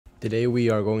Today we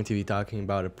are going to be talking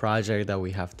about a project that we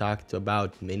have talked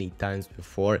about many times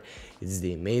before. It's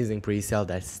the amazing pre-sale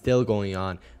that's still going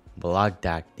on,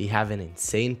 BlockDAG. They have an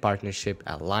insane partnership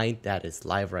aligned that is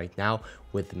live right now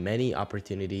with many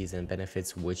opportunities and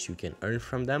benefits which you can earn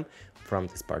from them from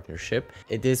this partnership.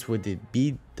 It is with the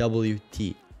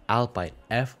BWT Alpine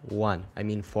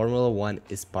F1, Formula 1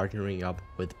 is partnering up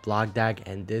with BlockDAG,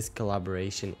 and this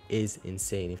collaboration is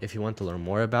insane. If you want to learn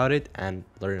more about it and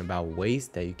learn about ways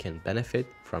that you can benefit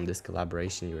from this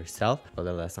collaboration yourself, well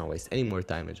then let's not waste any more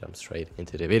time and jump straight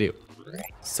into the video.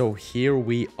 So here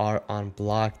we are on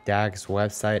BlockDAG's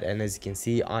website, and as you can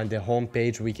see on the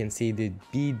homepage, we can see the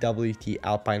BWT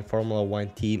Alpine Formula 1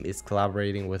 team is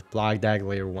collaborating with BlockDAG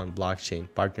Layer 1 blockchain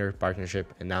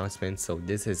partnership announcement. So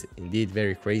this is indeed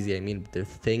very crazy. The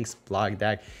things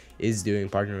BlockDAG is doing,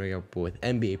 partnering up with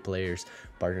NBA players,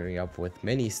 partnering up with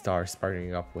many stars,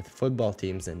 partnering up with football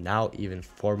teams, and now even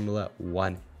Formula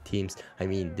 1 teams.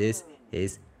 This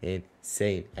is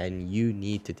insane and you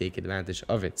need to take advantage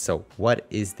of it. So what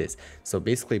is this? So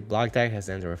basically BlockDAG has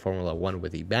entered Formula 1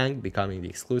 with a bang, becoming the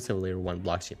exclusive Layer 1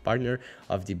 blockchain partner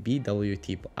of the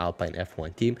BWT Alpine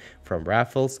F1 team. From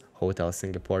raffles, Hotel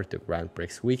Singapore to Grand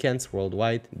Prix weekends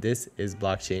worldwide, this is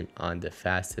blockchain on the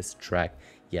fastest track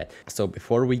yet. So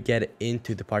before we get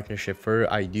into the partnership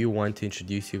further, I do want to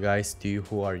introduce you guys to you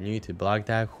who are new to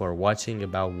BlockDAG, who are watching,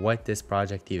 about what this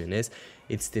project even is.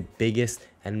 It's the biggest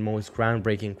and most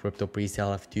groundbreaking crypto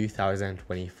pre-sale of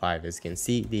 2025. As you can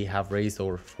see, they have raised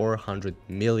over 400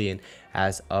 million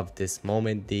as of this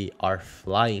moment. They are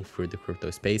flying through the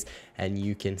crypto space, and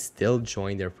you can still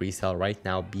join their pre-sale right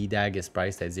now. BDAG is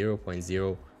priced at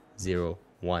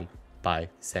 0.0015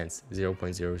 cents,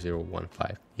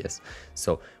 0.0015. Yes.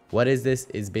 So what is this?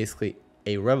 It's basically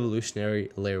a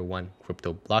revolutionary Layer 1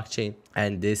 crypto blockchain,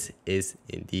 and this is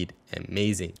indeed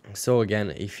amazing. So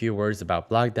again, a few words about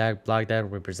BlockDAG.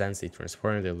 BlockDAG represents a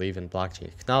transformative leap in blockchain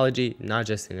technology. Not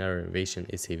just another innovation,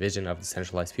 it's a vision of a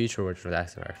decentralized future where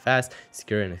transactions are fast,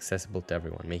 secure, and accessible to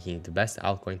everyone, making it the best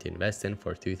altcoin to invest in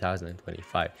for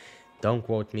 2025. Don't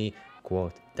quote me,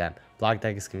 quote them.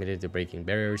 BlockDAG is committed to breaking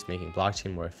barriers, making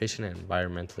blockchain more efficient and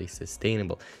environmentally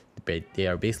sustainable. They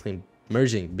are basically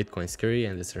merging Bitcoin security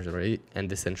and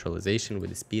decentralization with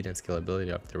the speed and scalability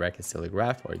of the reconciliation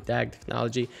graph, or DAG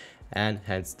technology, and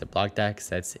hence the BlockDAG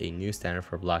sets a new standard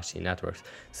for blockchain networks.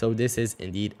 So this is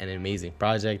indeed an amazing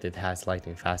project. It has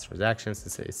lightning fast transactions,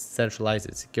 it's centralized,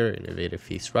 it's secure, innovative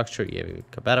fee structure, EVM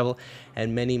compatible,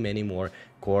 and many more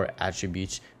core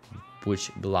attributes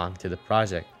which belong to the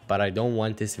project. But I don't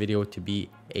want this video to be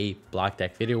a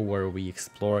BlockDAG video where we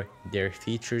explore their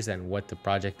features and what the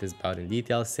project is about in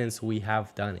detail, since we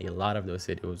have done a lot of those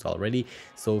videos already.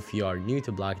 So if you are new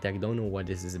to BlockDAG, don't know what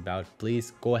this is about,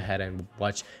 please go ahead and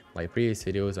watch my previous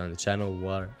videos on the channel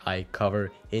where I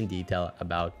cover in detail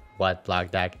about what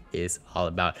BlockDAG is all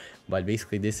about. But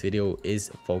basically this video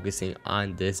is focusing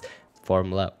on this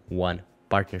Formula 1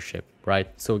 partnership, right?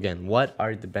 So again, what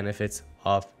are the benefits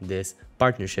of this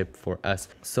partnership for us?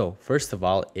 So first of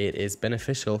all, it is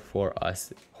beneficial for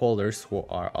us holders who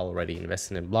are already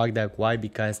invested in BlockDAG. Why?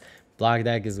 Because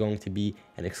BlockDAG is going to be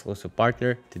an exclusive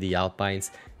partner to the Alpine's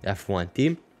F1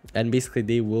 team, and basically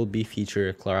they will be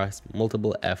featured across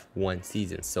multiple F1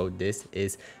 seasons. So this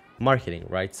is marketing,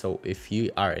 right? So if you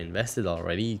are invested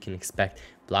already, you can expect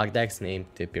BlockDAG's name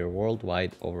to appear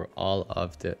worldwide over all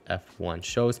of the F1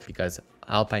 shows, because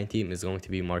Alpine team is going to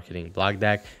be marketing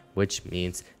BlockDAG, which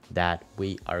means that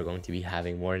we are going to be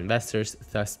having more investors,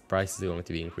 thus prices are going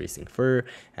to be increasing further,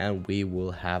 and we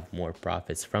will have more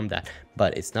profits from that.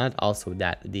 But it's not also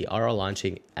that. They are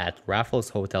launching at Raffles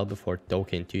Hotel before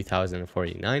Token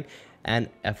 2049 and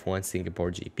F1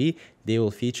 Singapore GP. They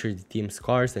will feature the team's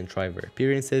cars and driver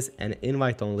appearances and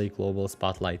invite-only global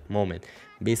spotlight moment.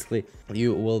 Basically,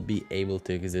 you will be able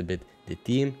to exhibit the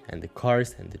team and the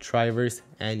cars and the drivers,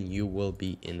 and you will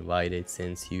be invited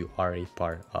since you are a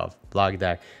part of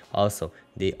BlockDAG. Also,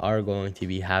 they are going to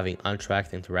be having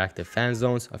untracked interactive fan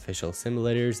zones, official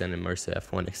simulators and immersive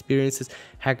F1 experiences,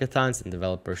 hackathons and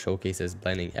developer showcases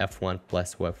blending F1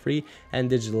 plus Web3, and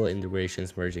digital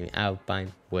integrations merging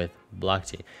Alpine with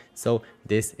blockchain. So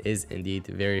this is indeed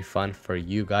very fun for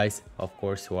you guys, of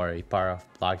course, who are a part of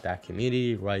BlockDAG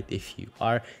community, right? If you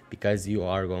are, because you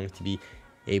are going to be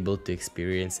able to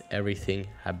experience everything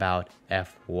about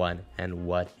F1 and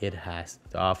what it has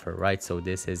to offer, right? So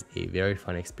this is a very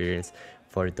fun experience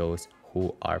for those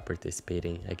who are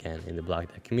participating again in the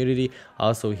BlockDAG community.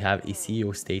 Also, we have a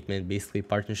CEO statement. Basically,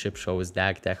 partnership shows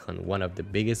DAG tech on one of the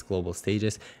biggest global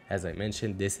stages. As I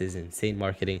mentioned, this is insane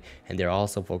marketing, and they're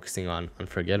also focusing on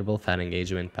unforgettable fan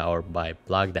engagement powered by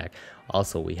BlockDAG.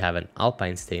 Also, we have an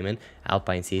Alpine statement.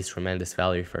 Alpine sees tremendous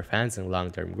value for fans and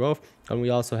long-term growth. And we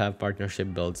also have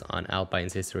partnership builds on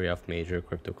Alpine's history of major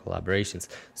crypto collaborations.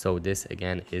 So this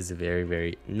again is very,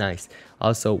 very nice.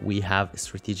 Also, we have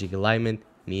strategic alignment,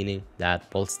 meaning that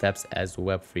bold steps as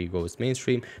Web3 goes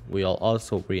mainstream. We are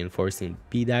also reinforcing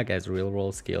BDAG as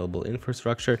real-world scalable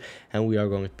infrastructure, and we are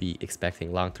going to be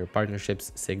expecting long-term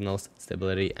partnerships, signals,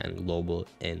 stability, and global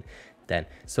intent.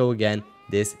 So again,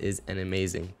 this is an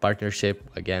amazing partnership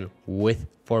again with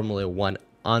Formula One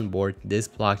on board. This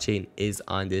blockchain is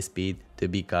on the speed to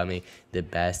becoming the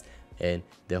best in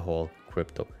the whole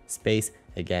crypto space.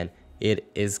 Again, it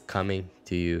is coming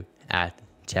to you at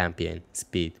champion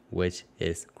speed, which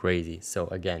is crazy. So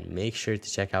again, make sure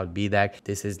to check out BDAG.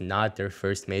 This is not their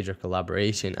first major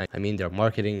collaboration. I mean, their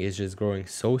marketing is just growing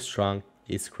so strong.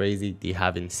 It's crazy. They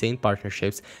have insane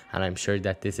partnerships, and I'm sure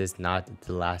that this is not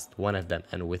the last one of them.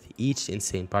 And with each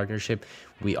insane partnership,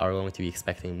 we are going to be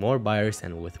expecting more buyers,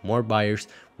 and with more buyers,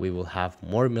 we will have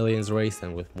more millions raised,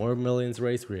 and with more millions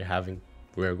raised,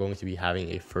 we're going to be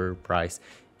having a fair price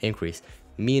increase,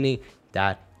 meaning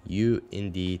that you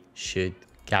indeed should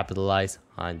capitalize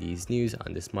on these news,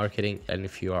 on this marketing. And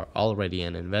if you are already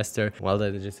an investor, well,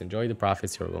 then just enjoy the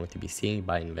profits you're going to be seeing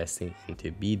by investing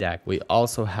into BDAG. We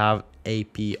also have a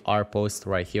PR post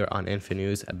right here on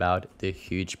InfoNews about the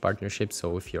huge partnership.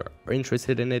 So if you're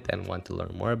interested in it and want to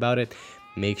learn more about it,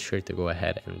 make sure to go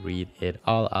ahead and read it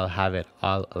all. I'll have it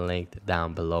all linked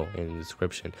down below in the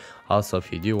description. Also,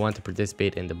 if you do want to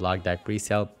participate in the BlockDAG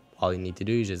pre-sale, all you need to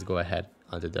do is just go ahead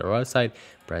onto their website,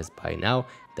 press buy now,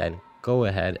 then go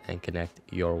ahead and connect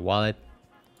your wallet,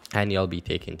 and you'll be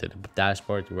taken to the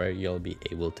dashboard where you'll be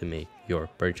able to make your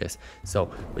purchase. So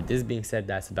with this being said,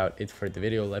 that's about it for the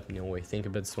video. Let me know what you think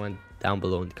about this one down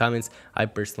below in the comments. I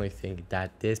personally think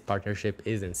that this partnership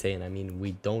is insane. I mean,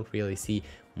 we don't really see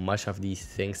much of these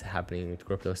things happening in the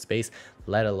crypto space,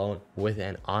 let alone with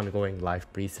an ongoing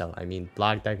live pre-sale. I mean,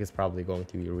 BlockDAG is probably going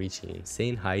to be reaching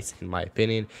insane heights in my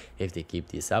opinion if they keep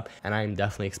this up, and I'm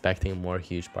definitely expecting more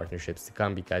huge partnerships to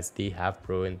come because they have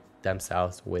proven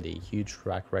themselves with a huge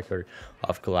track record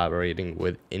of collaborating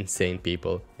with insane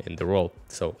people in the world.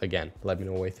 So again, let me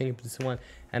know what you think of this one,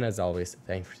 and as always,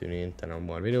 thanks for tuning in to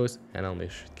more videos, and I'll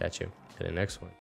make sure to catch you in the next one.